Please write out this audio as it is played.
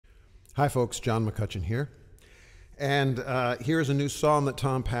Hi folks, John McCutcheon here. And here's a new song that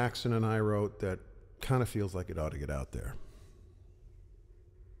Tom Paxton and I wrote that kind of feels like it ought to get out there.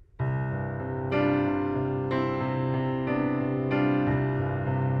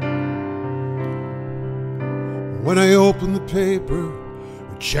 When I open the paper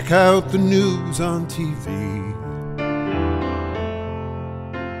or check out the news on TV,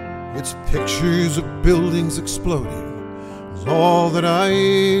 it's pictures of buildings exploding is all that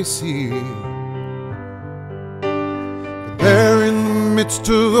I see. But there in the midst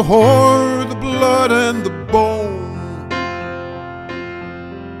of the horror, the blood and the bone,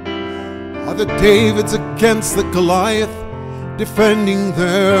 are the Davids against the Goliath, defending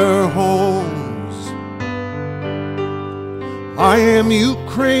their homes. I am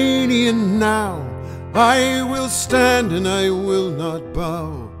Ukrainian now, I will stand and I will not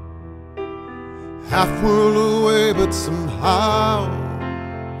bow. Half world away, but somehow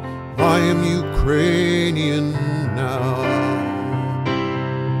I am Ukrainian now.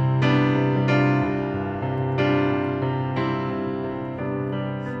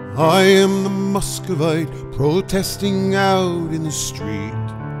 I am the Muscovite protesting out in the street.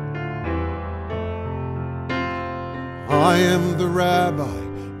 I am the rabbi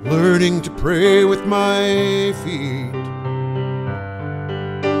learning to pray with my feet.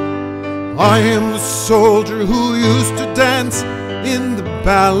 I am the soldier who used to dance in the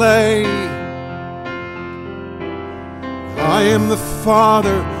ballet. I am the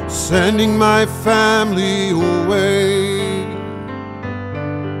father sending my family away.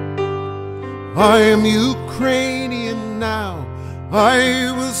 I am Ukrainian now,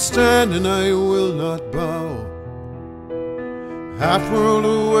 I will stand and I will not bow. Half world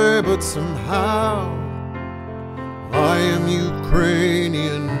away, but somehow I am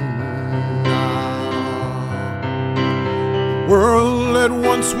Ukrainian now. The world that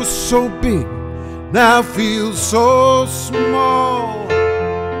once was so big now feels so small.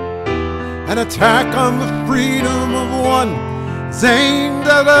 An attack on the freedom of one is aimed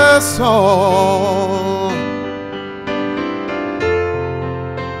at us all.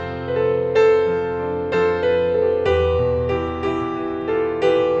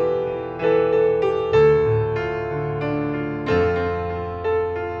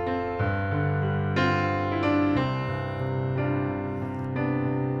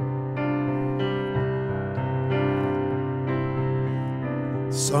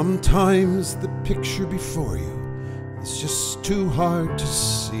 Sometimes the picture before you is just too hard to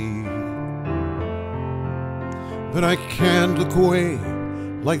see, but I can't look away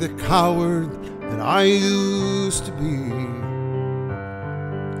like the coward that I used to be.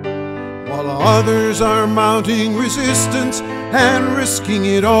 While others are mounting resistance and risking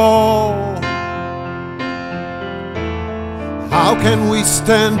it all, how can we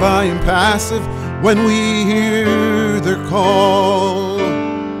stand by impassive when we hear their call?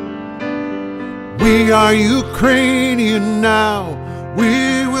 We are Ukrainian now,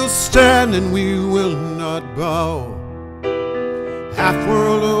 we will stand and we will not bow. Half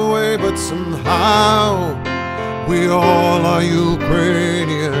world away, but somehow we all are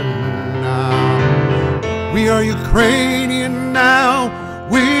Ukrainian now. We are Ukrainian now,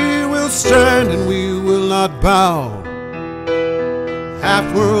 we will stand and we will not bow.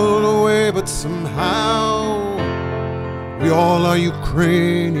 Half world away, but somehow we all are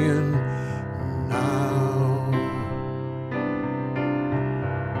Ukrainian